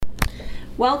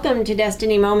Welcome to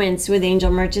Destiny Moments with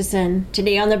Angel Murchison.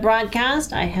 Today on the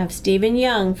broadcast, I have Stephen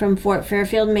Young from Fort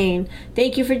Fairfield, Maine.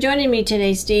 Thank you for joining me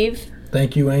today, Steve.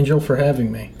 Thank you, Angel, for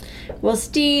having me. Well,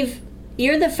 Steve,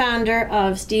 you're the founder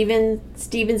of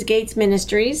Stephen's Gates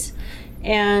Ministries,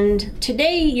 and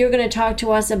today you're going to talk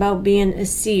to us about being a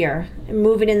seer and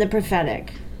moving in the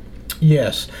prophetic.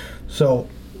 Yes. So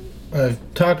I've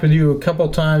talked with you a couple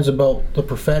times about the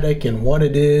prophetic and what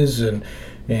it is and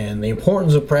the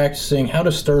importance of practicing, how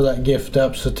to stir that gift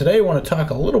up. So today I want to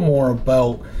talk a little more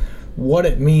about what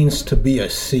it means to be a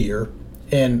seer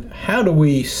and how do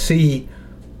we see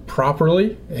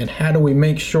properly and how do we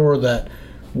make sure that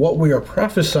what we are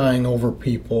prophesying over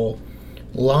people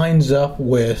lines up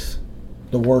with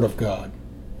the Word of God.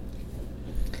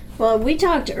 Well, we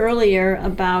talked earlier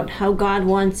about how God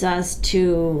wants us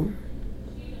to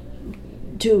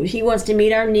He wants to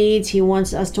meet our needs. He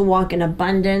wants us to walk in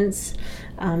abundance.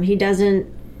 He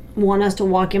doesn't want us to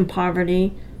walk in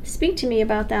poverty. Speak to me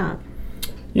about that.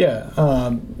 Yeah,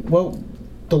 well,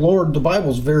 the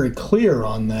Bible's very clear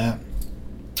on that.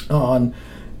 On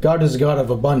God is a God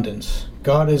of abundance.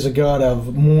 God is a God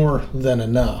of more than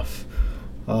enough.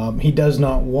 He does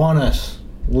not want us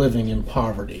living in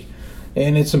poverty.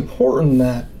 And it's important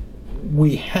that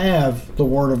we have the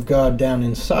Word of God down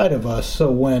inside of us so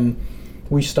when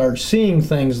we start seeing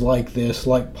things like this,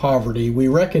 like poverty, we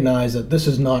recognize that this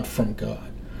is not from God.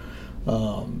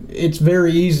 It's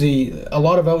very easy. A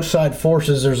lot of outside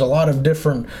forces, there's a lot of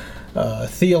different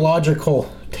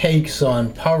theological takes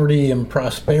on poverty and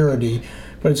prosperity,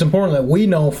 but it's important that we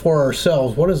know for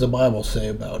ourselves what does the Bible say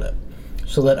about it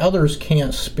so that others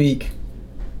can't speak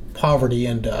poverty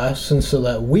into us and so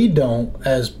that we don't,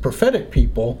 as prophetic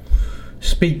people,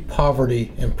 speak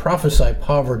poverty and prophesy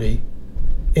poverty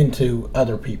into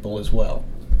other people as well.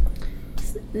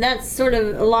 That's sort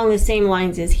of along the same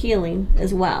lines as healing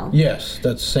as well. Yes,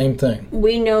 that's the same thing.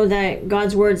 We know that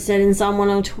God's word said in Psalm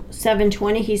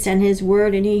 107:20, He sent His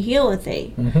word and He healeth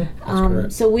thee.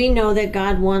 Correct. So we know that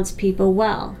God wants people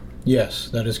well. Yes,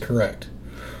 that is correct.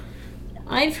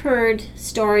 I've heard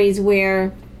stories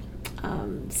where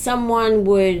someone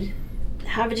would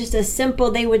have just a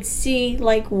simple, they would see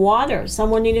like water.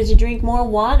 Someone needed to drink more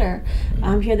water.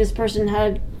 Here this person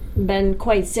had been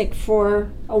quite sick for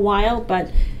a while,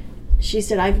 but she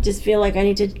said, I just feel like I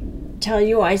need to tell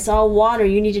you, I saw water.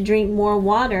 You need to drink more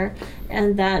water.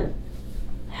 And that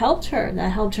helped her.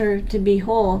 That helped her to be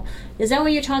whole. Is that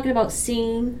what you're talking about,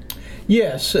 seeing?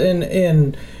 Yes,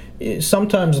 and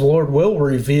sometimes the Lord will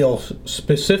reveal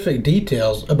specific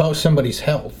details about somebody's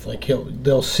health. Like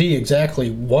they'll see exactly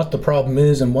what the problem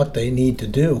is and what they need to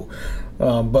do.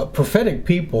 But prophetic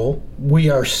people, we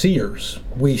are seers.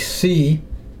 We see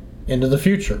into the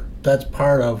future. That's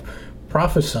part of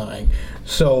prophesying.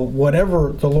 So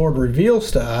whatever the Lord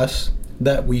reveals to us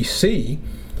that we see,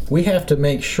 we have to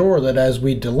make sure that as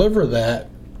we deliver that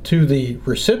to the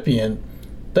recipient,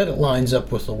 that it lines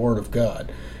up with the Word of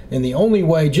God. And the only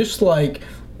way, just like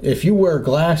if you wear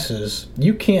glasses,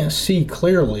 you can't see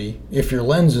clearly if your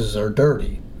lenses are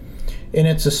dirty. And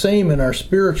it's the same in our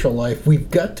spiritual life.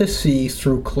 We've got to see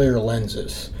through clear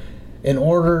lenses in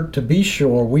order to be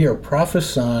sure we are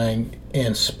prophesying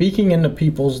and speaking into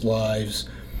people's lives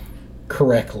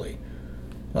correctly.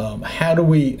 How do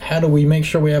we make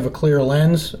sure we have a clear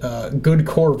lens? Good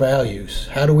core values.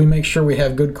 How do we make sure we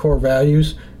have good core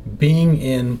values? Being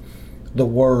in the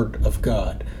Word of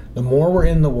God. The more we're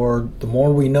in the Word, the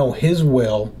more we know His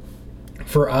will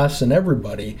for us and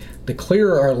everybody, the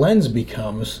clearer our lens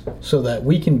becomes so that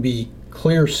we can be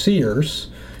clear seers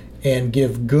and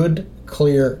give good,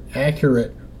 clear,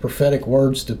 accurate prophetic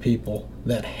words to people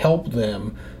that help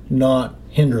them, not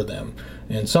hinder them.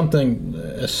 And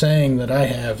a saying that I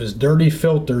have is dirty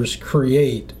filters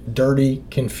create dirty,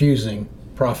 confusing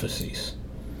prophecies.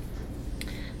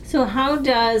 So how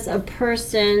does a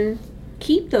person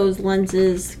keep those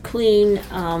lenses clean,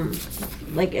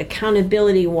 like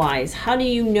accountability wise? How do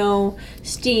you know,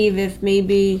 Steve, if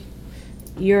maybe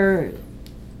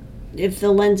if the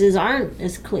lenses aren't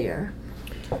as clear?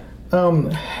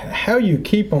 How you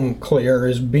keep them clear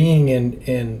is being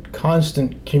in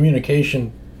constant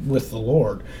communication with the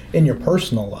Lord in your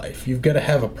personal life. You've got to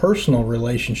have a personal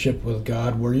relationship with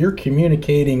God where you're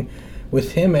communicating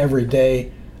with Him every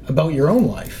day about your own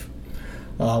life.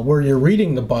 Where you're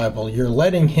reading the Bible, you're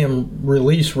letting Him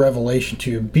release revelation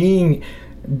to you, being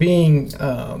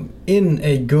in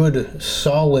a good,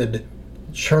 solid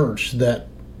church that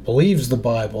believes the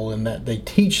Bible and that they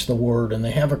teach the Word and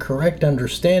they have a correct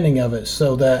understanding of it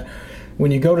so that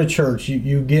when you go to church,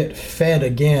 you get fed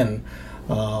again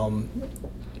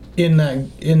in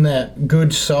that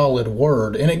good solid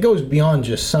word, and it goes beyond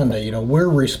just Sunday. We're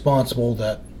responsible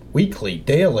that weekly,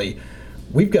 daily,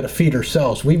 we've got to feed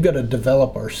ourselves, we've got to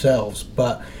develop ourselves.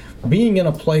 But being in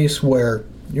a place where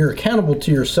you're accountable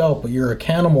to yourself, but you're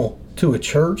accountable to a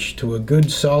church, to a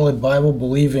good solid Bible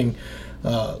believing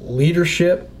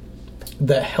leadership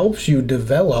that helps you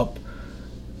develop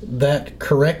that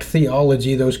correct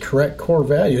theology, those correct core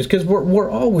values, because we're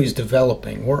always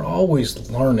developing, we're always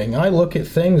learning. I look at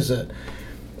things that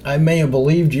I may have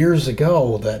believed years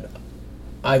ago that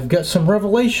I've got some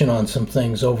revelation on some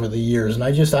things over the years, and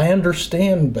I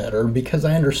understand better. Because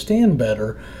I understand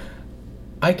better,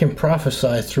 I can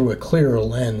prophesy through a clearer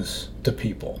lens to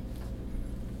people.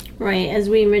 Right, as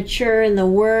we mature in the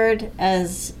Word,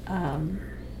 as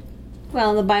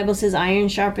the Bible says iron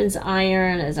sharpens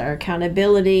iron, as our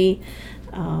accountability.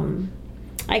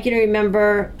 I can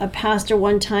remember a pastor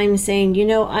one time saying,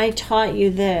 I taught you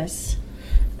this,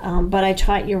 but I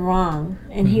taught you wrong.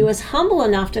 And he was humble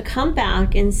enough to come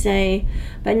back and say,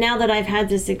 but now that I've had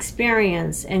this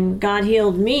experience and God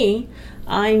healed me,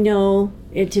 I know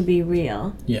it to be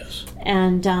real. Yes.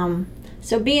 And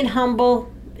so being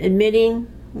humble,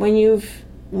 admitting when you've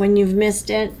missed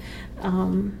it.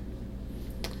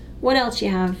 What else you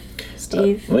have,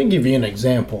 Steve? Let me give you an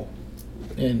example,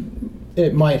 and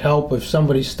it might help if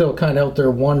somebody's still kind of out there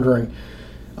wondering.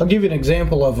 I'll give you an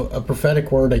example of a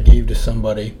prophetic word I gave to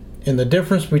somebody, and the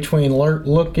difference between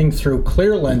looking through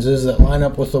clear lenses that line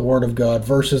up with the Word of God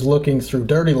versus looking through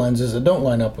dirty lenses that don't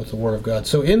line up with the Word of God.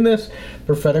 So in this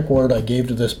prophetic word I gave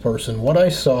to this person, what I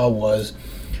saw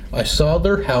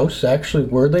their house, actually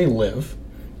where they live,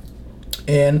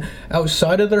 and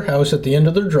outside of their house at the end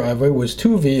of their driveway was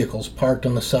 2 vehicles parked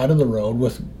on the side of the road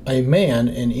with a man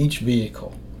in each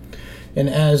vehicle. And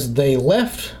as they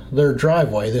left their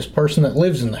driveway, this person that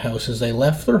lives in the house, as they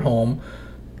left their home,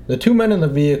 the 2 men in the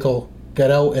vehicle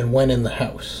got out and went in the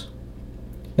house.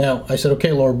 Now, I said,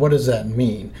 okay, Lord, what does that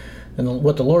mean? And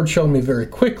what the Lord showed me very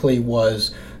quickly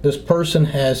was this person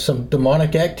has some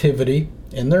demonic activity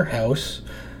in their house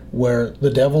where the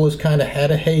devil has kind of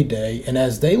had a heyday, and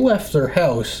as they left their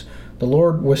house, the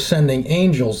Lord was sending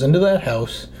angels into that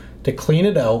house to clean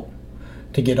it out,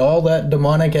 to get all that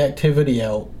demonic activity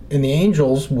out, and the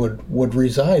angels would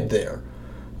reside there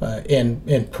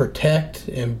and protect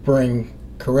and bring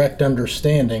correct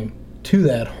understanding to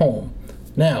that home.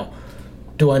 Now,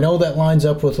 do I know that lines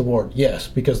up with the Word? Yes,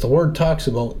 because the Word talks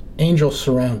about angels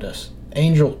surround us,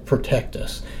 angels protect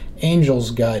us,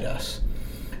 angels guide us.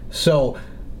 So,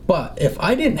 but if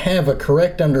I didn't have a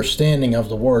correct understanding of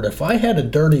the Word, if I had a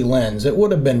dirty lens, it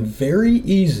would have been very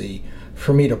easy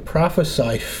for me to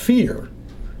prophesy fear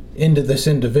into this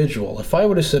individual. If I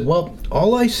would have said, well,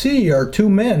 all I see are 2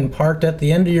 men parked at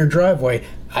the end of your driveway,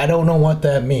 I don't know what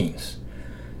that means.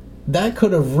 That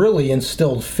could have really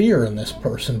instilled fear in this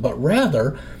person, but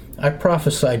rather I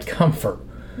prophesied comfort.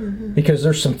 Because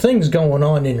there's some things going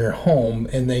on in your home,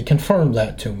 and they confirmed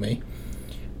that to me.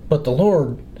 But the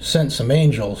Lord sent some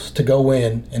angels to go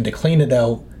in and to clean it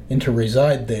out and to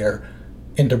reside there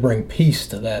and to bring peace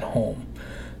to that home.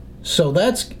 So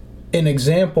that's an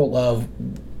example of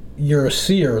you're a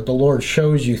seer, the Lord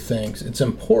shows you things. It's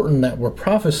important that we're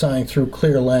prophesying through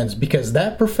clear lens, because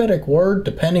that prophetic word,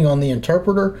 depending on the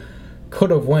interpreter,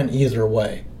 could have went either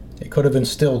way. It could have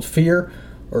instilled fear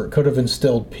or it could have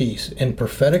instilled peace. And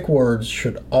prophetic words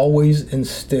should always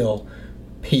instill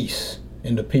peace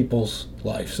into people's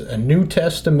lives. A New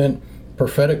Testament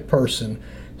prophetic person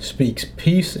speaks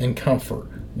peace and comfort,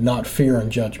 not fear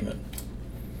and judgment.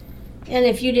 And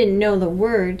if you didn't know the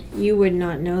Word, you would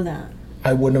not know that.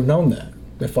 I wouldn't have known that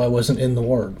if I wasn't in the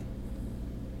Word.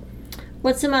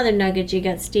 What's some other nuggets you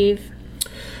got, Steve?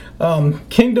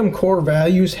 Kingdom core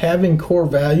values. Having core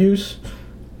values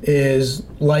is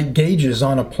like gauges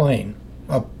on a plane.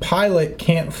 A pilot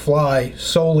can't fly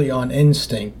solely on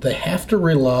instinct. They have to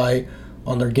rely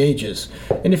on their gauges.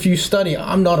 And if you study,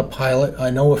 I'm not a pilot,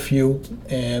 I know a few,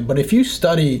 but if you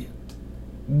study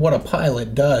what a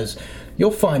pilot does, you'll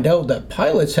find out that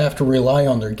pilots have to rely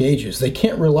on their gauges. They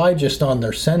can't rely just on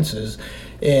their senses.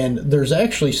 And there's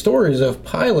actually stories of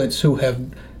pilots who have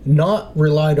not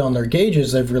relied on their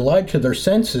gauges, they've relied to their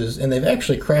senses, and they've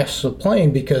actually crashed the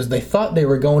plane because they thought they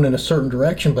were going in a certain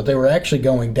direction, but they were actually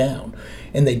going down,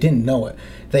 and they didn't know it.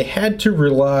 They had to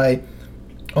rely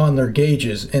on their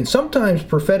gauges. And sometimes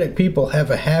prophetic people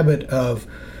have a habit of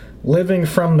living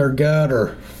from their gut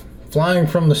or flying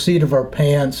from the seat of our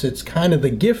pants. It's kind of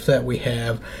the gift that we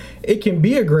have. It can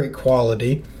be a great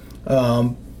quality,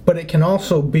 but it can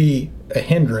also be a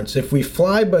hindrance. If we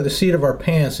fly by the seat of our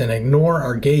pants and ignore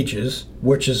our gauges,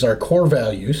 which is our core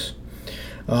values,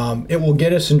 it will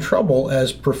get us in trouble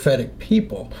as prophetic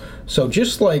people. So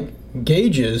just like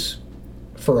gauges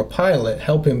for a pilot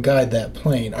help him guide that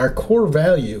plane, our core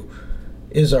value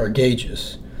is our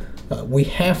gauges. We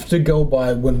have to go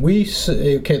by, when we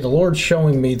say, okay, the Lord's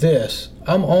showing me this,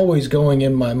 I'm always going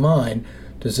in my mind,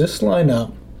 does this line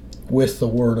up with the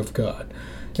Word of God?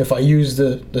 If I use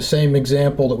the same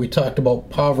example that we talked about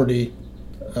poverty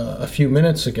a few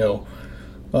minutes ago,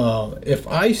 if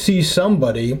I see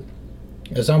somebody,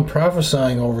 as I'm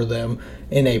prophesying over them,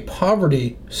 in a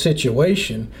poverty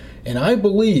situation, and I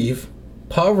believe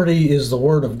poverty is the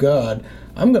Word of God,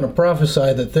 I'm going to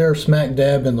prophesy that they're smack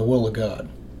dab in the will of God.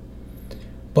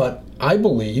 But I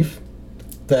believe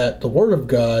that the Word of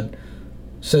God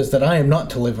says that I am not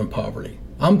to live in poverty.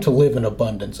 I'm to live in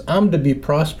abundance. I'm to be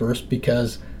prosperous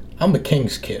because I'm a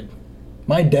king's kid.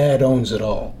 My dad owns it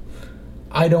all.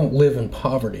 I don't live in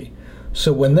poverty.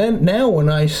 So when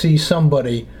I see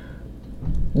somebody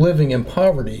living in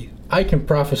poverty, I can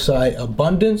prophesy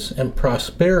abundance and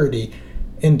prosperity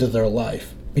into their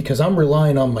life because I'm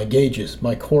relying on my gauges,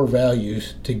 my core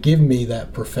values, to give me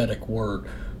that prophetic word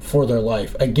for their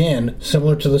life. Again,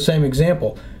 similar to the same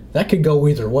example, that could go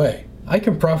either way. I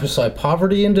can prophesy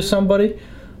poverty into somebody,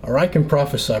 or I can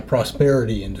prophesy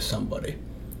prosperity into somebody.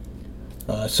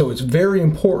 So it's very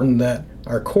important that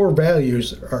our core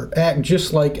values act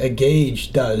just like a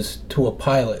gauge does to a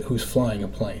pilot who's flying a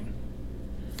plane.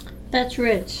 That's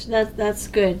rich. That's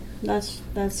good.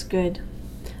 That's good.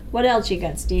 What else you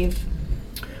got, Steve?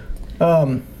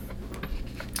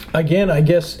 Again, I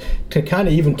guess to kind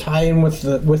of even tie in with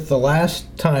the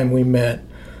last time we met,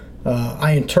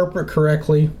 I interpret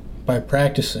correctly by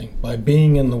practicing, by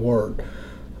being in the Word,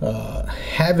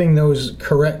 having those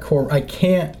correct core. I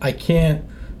can't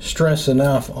stress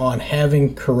enough on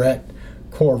having correct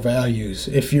core values.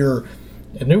 If you're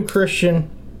a new Christian,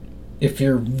 if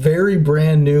you're very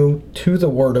brand new to the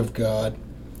Word of God,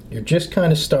 you're just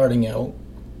kind of starting out,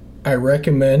 I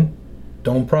recommend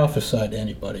don't prophesy to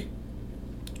anybody.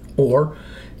 Or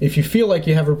if you feel like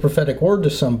you have a prophetic word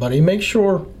to somebody, make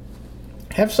sure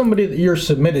have somebody that you're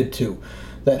submitted to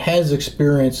that has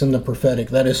experience in the prophetic,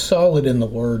 that is solid in the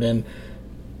Word. And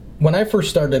when I first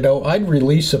started out, I'd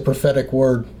release a prophetic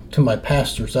word to my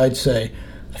pastors. I'd say,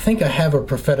 I think I have a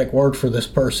prophetic word for this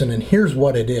person, and here's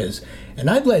what it is. And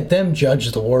I'd let them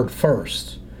judge the word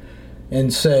first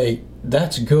and say,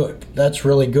 that's good, that's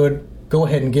really good, go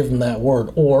ahead and give them that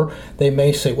word. Or they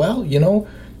may say, well,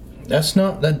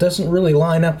 that doesn't really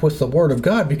line up with the Word of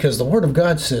God because the Word of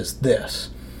God says this.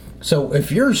 So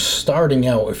if you're starting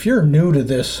out, if you're new to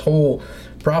this whole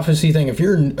prophecy thing, if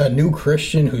you're a new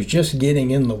Christian who's just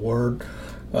getting in the Word,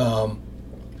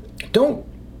 don't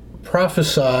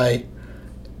prophesy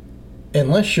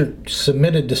unless you're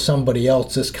submitted to somebody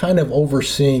else that's kind of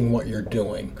overseeing what you're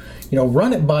doing.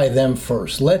 Run it by them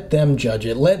first. Let them judge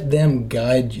it. Let them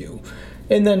guide you.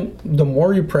 And then the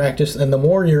more you practice and the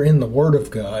more you're in the Word of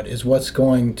God is what's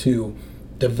going to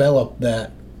develop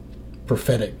that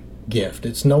prophetic gift.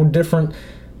 It's no different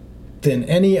than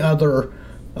any other,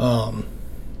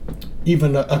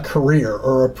 even a career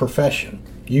or a profession.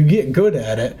 You get good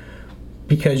at it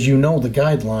because you know the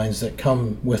guidelines that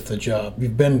come with the job.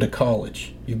 You've been to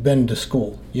college. You've been to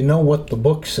school. You know what the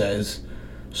book says,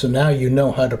 so now you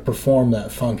know how to perform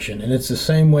that function. And it's the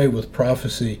same way with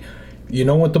prophecy. You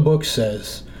know what the book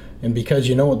says, and because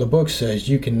you know what the book says,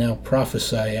 you can now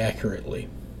prophesy accurately.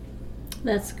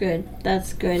 That's good.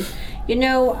 That's good.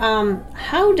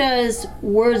 How does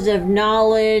words of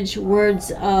knowledge,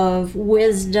 words of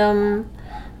wisdom,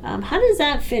 how does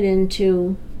that fit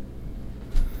into?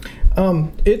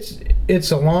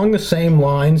 It's along the same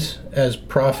lines as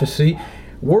prophecy.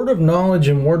 Word of knowledge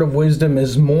and word of wisdom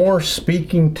is more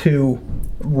speaking to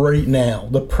right now,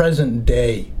 the present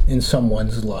day in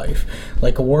someone's life.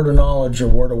 Like a word of knowledge or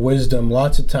word of wisdom,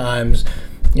 lots of times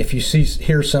if you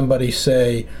hear somebody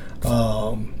say,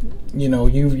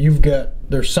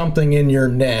 there's something in your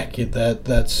neck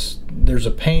there's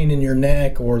a pain in your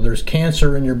neck, or there's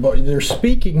cancer in your body. They're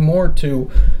speaking more to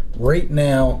right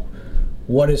now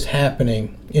what is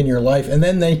happening in your life, and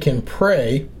then they can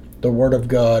pray the Word of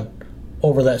God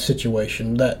over that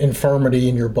situation, that infirmity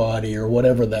in your body or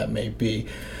whatever that may be.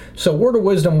 So word of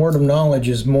wisdom, word of knowledge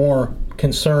is more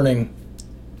concerning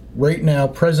right now,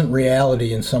 present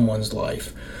reality in someone's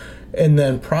life. And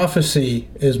then prophecy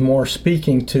is more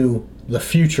speaking to the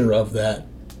future of that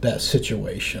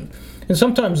situation. And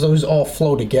sometimes those all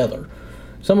flow together.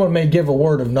 Someone may give a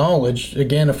word of knowledge.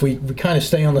 Again, if we kind of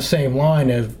stay on the same line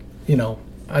of,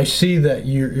 I see that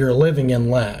you're living in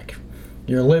lack.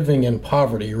 You're living in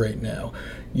poverty right now.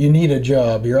 You need a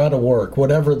job. You're out of work.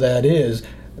 Whatever that is,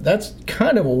 that's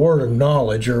kind of a word of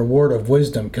knowledge or a word of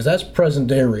wisdom, because that's present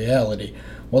day reality.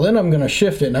 Well, then I'm going to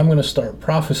shift it and I'm going to start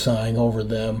prophesying over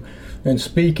them and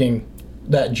speaking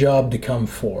that job to come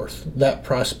forth, that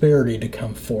prosperity to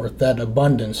come forth, that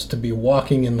abundance to be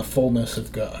walking in the fullness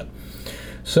of God.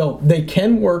 So they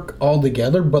can work all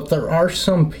together, but there are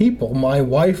some people, my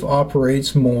wife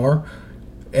operates more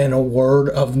in a word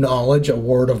of knowledge, a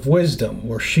word of wisdom,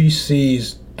 where she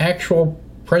sees actual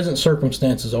present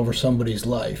circumstances over somebody's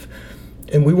life.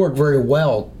 And we work very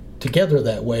well together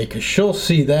that way, because she'll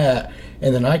see that,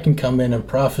 and then I can come in and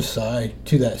prophesy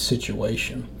to that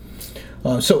situation.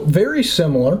 So very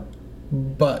similar,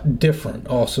 but different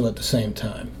also at the same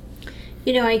time.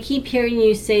 You know, I keep hearing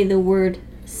you say the word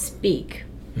speak.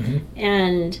 Mm-hmm.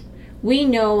 And we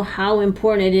know how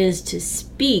important it is to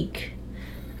speak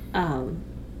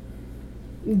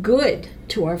good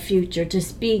to our future, to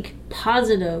speak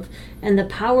positive, and the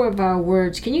power of our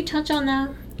words. Can you touch on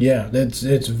that? Yeah, it's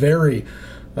very,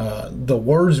 the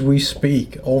words we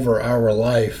speak over our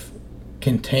life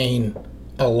contain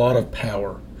a lot of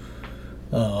power.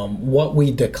 What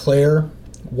we declare,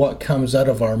 what comes out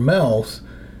of our mouth,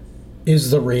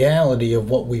 is the reality of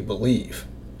what we believe.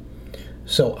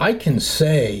 So I can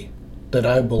say that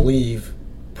I believe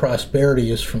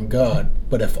prosperity is from God,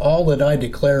 but if all that I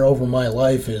declare over my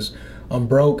life is I'm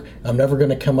broke, I'm never going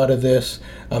to come out of this,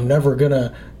 I'm never going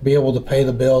to be able to pay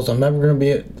the bills, I'm never going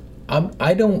to be,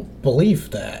 I don't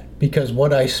believe that, because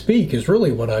what I speak is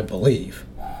really what I believe.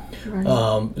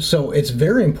 Right. So it's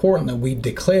very important that we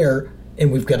declare,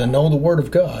 and we've got to know the Word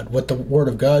of God, what the Word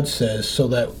of God says, so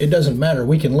that it doesn't matter.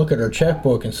 We can look at our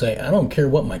checkbook and say, I don't care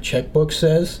what my checkbook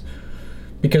says,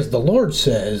 because the Lord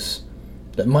says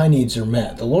that my needs are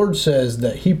met. The Lord says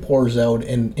that He pours out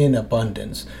in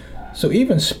abundance. So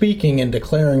even speaking and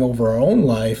declaring over our own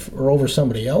life or over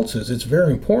somebody else's, it's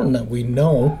very important that we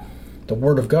know the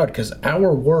Word of God, because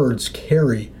our words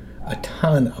carry a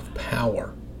ton of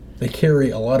power. They carry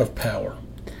a lot of power.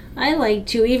 I like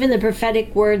to, even the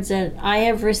prophetic words that I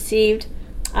have received,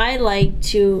 I like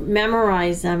to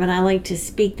memorize them, and I like to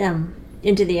speak them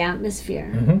into the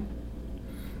atmosphere. Mm-hmm.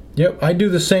 Yep, I do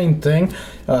the same thing.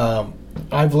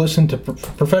 I've listened to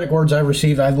prophetic words I've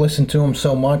received. I've listened to them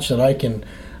so much that I can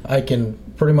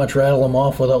pretty much rattle them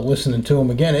off without listening to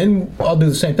them again. And I'll do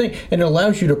the same thing. And it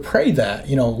allows you to pray that,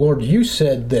 Lord, you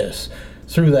said this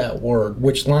through that word,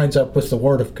 which lines up with the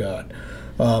Word of God.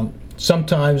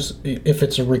 Sometimes, if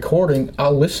it's a recording,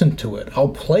 I'll listen to it. I'll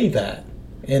play that,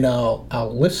 and I'll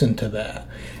listen to that.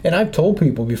 And I've told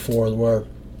people before where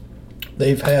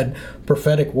they've had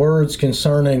prophetic words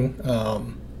concerning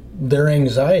their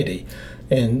anxiety,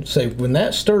 and say, when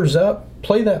that stirs up,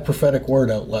 play that prophetic word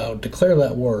out loud, declare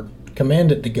that word,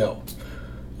 command it to go.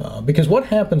 Because what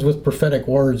happens with prophetic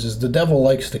words is the devil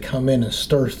likes to come in and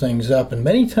stir things up, and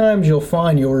many times you'll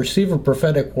find you'll receive a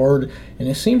prophetic word, and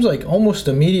it seems like almost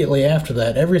immediately after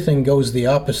that, everything goes the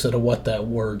opposite of what that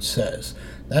word says.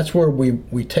 That's where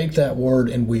we take that word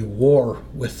and we war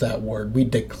with that word. We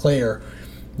declare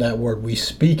that word. We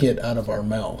speak it out of our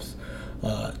mouth.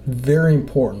 Very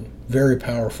important, very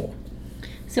powerful.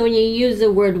 So when you use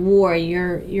the word war,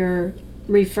 you're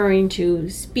referring to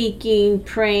speaking,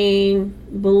 praying,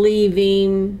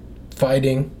 believing,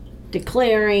 fighting,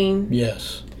 declaring.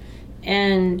 Yes.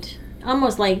 And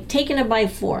almost like taking it by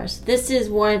force. This is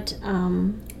what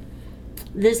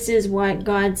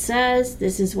God says.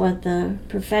 This is what the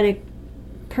prophetic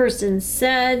person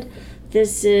said.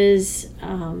 This is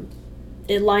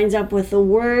it lines up with the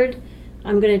word.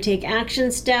 I'm going to take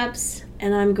action steps,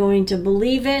 and I'm going to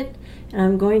believe it, and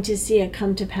I'm going to see it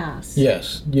come to pass.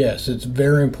 Yes, it's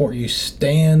very important. You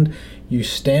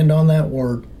stand on that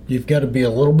word. You've got to be a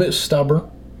little bit stubborn.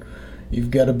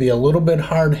 You've got to be a little bit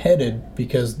hard-headed,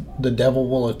 because the devil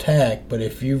will attack. But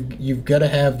if you've got to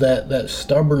have that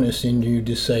stubbornness in you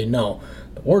to say, no,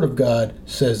 the Word of God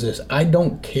says this. I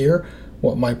don't care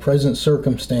what my present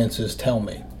circumstances tell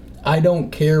me. I don't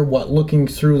care what looking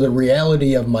through the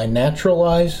reality of my natural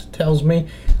eyes tells me.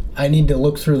 I need to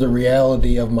look through the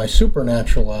reality of my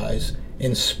supernatural eyes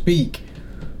and speak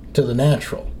to the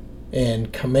natural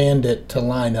and command it to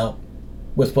line up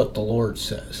with what the Lord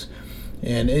says.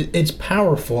 And it's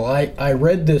powerful. I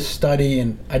read this study,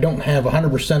 and I don't have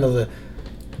 100% of the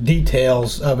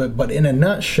details of it, but in a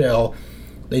nutshell,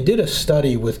 they did a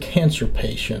study with cancer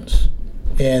patients,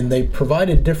 and they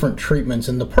provided different treatments.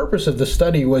 And the purpose of the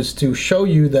study was to show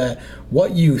you that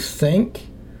what you think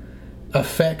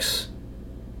affects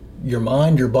your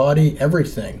mind, your body,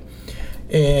 everything.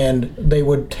 And they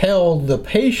would tell the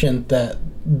patient that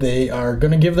they are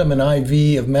going to give them an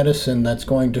IV of medicine that's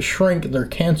going to shrink their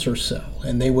cancer cell,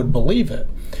 and they would believe it.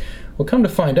 Well, come to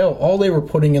find out, all they were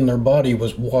putting in their body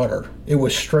was water. It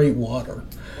was straight water.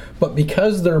 But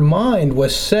because their mind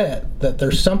was set that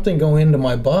there's something going into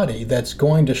my body that's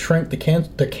going to shrink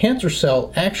the cancer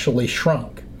cell actually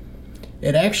shrunk.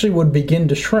 It actually would begin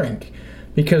to shrink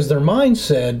because their mind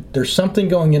said there's something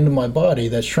going into my body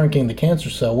that's shrinking the cancer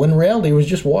cell, when in reality it was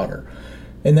just water.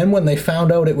 And then when they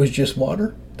found out it was just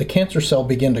water, the cancer cell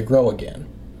began to grow again.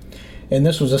 And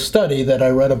this was a study that I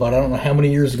read about, I don't know how many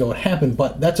years ago it happened,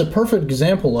 but that's a perfect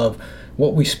example of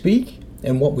what we speak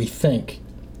and what we think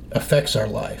affects our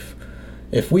life.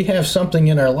 If we have something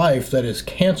in our life that is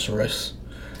cancerous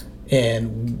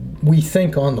and we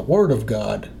think on the Word of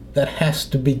God, that has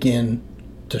to begin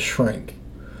to shrink.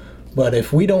 But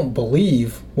if we don't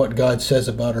believe what God says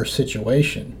about our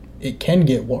situation, it can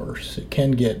get worse. It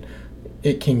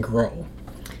can grow.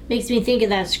 Makes me think of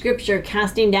that scripture,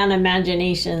 casting down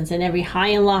imaginations and every high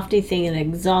and lofty thing that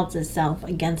exalts itself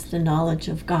against the knowledge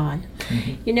of God.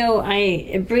 Mm-hmm. You know,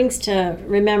 it brings to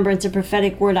remembrance a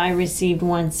prophetic word I received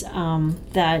once,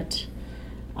 that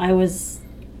I was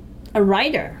a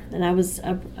writer, and I was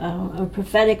a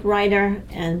prophetic writer,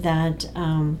 and that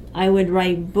I would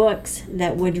write books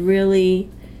that would really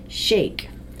shake.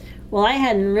 Well, I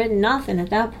hadn't written nothing at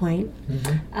that point,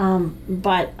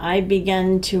 but I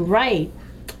began to write.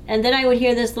 And then I would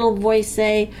hear this little voice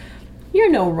say,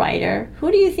 "You're no writer.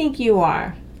 Who do you think you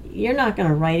are? You're not going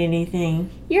to write anything.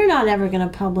 You're not ever going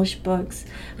to publish books."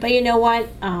 But you know what?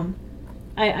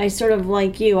 I sort of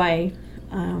like you. I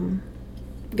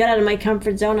got out of my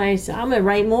comfort zone. I said, I'm going to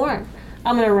write more.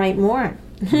 I'm going to write more.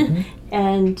 Mm-hmm.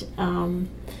 And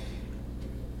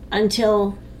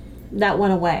until that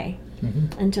went away.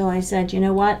 Mm-hmm. Until I said, you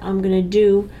know what? I'm going to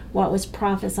do what was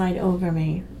prophesied over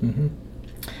me. Mm-hmm.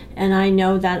 And I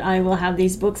know that I will have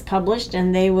these books published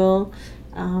and they will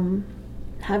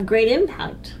have great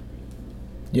impact.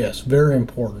 Yes, very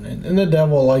important. And the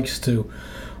devil likes to,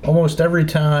 almost every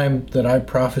time that I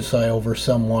prophesy over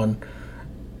someone,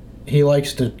 he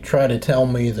likes to try to tell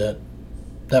me that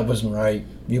wasn't right,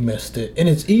 you missed it. And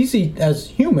it's easy as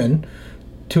human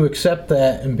to accept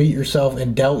that and beat yourself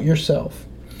and doubt yourself.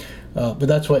 But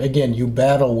that's why, again, you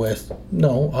battle with,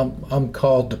 no, I'm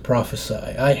called to prophesy.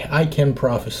 I can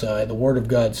prophesy. The Word of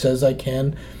God says I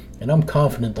can, and I'm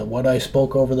confident that what I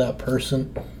spoke over that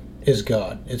person is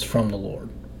God. It's from the Lord.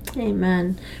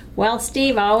 Amen. Well,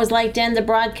 Steve, I always like to end the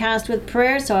broadcast with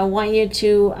prayer, so I want you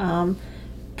to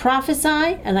prophesy,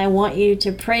 and I want you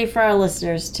to pray for our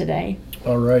listeners today.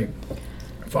 All right.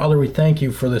 Father, we thank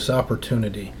you for this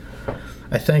opportunity.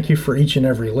 I thank you for each and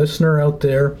every listener out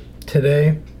there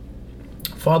today.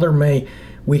 Father, may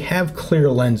we have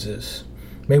clear lenses.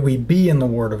 May we be in the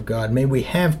Word of God. May we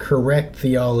have correct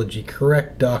theology,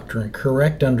 correct doctrine,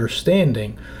 correct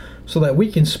understanding, so that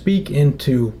we can speak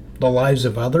into the lives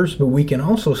of others, but we can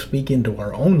also speak into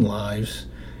our own lives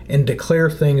and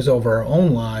declare things over our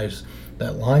own lives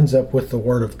that lines up with the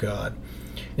Word of God.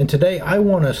 And today I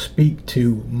want to speak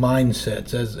to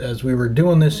mindsets. As we were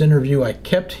doing this interview, I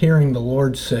kept hearing the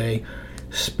Lord say,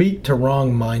 speak to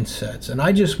wrong mindsets. And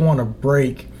I just want to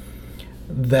break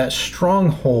that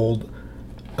stronghold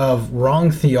of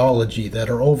wrong theology that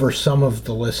are over some of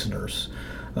the listeners.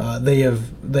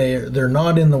 They're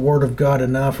not in the Word of God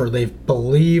enough, or they've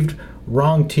believed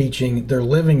wrong teaching. They're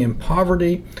living in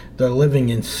poverty, they're living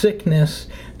in sickness,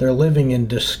 they're living in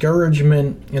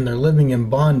discouragement, and they're living in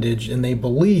bondage, and they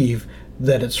believe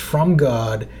that it's from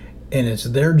God and it's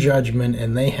their judgment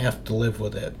and they have to live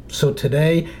with it. So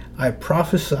today I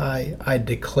prophesy, I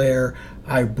declare,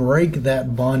 I break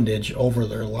that bondage over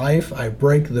their life, I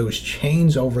break those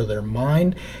chains over their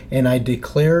mind, and I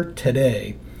declare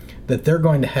today that they're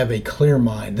going to have a clear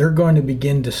mind. They're going to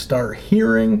begin to start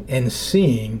hearing and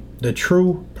seeing the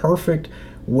true, perfect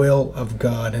will of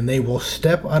God, and they will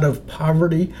step out of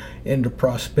poverty into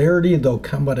prosperity. They'll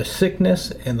come out of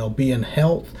sickness and they'll be in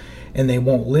health, and they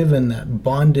won't live in that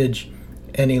bondage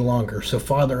any longer. So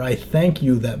Father, I thank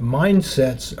you that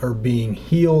mindsets are being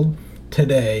healed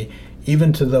today,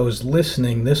 even to those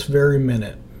listening this very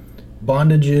minute.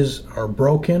 Bondages are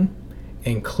broken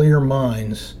and clear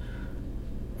minds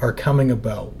are coming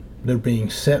about. They're being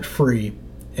set free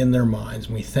in their minds.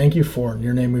 We thank you for it. In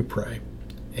your name we pray.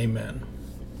 Amen.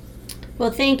 Well,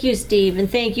 thank you, Steve,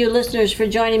 and thank you, listeners, for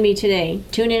joining me today.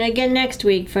 Tune in again next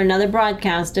week for another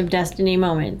broadcast of Destiny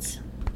Moments.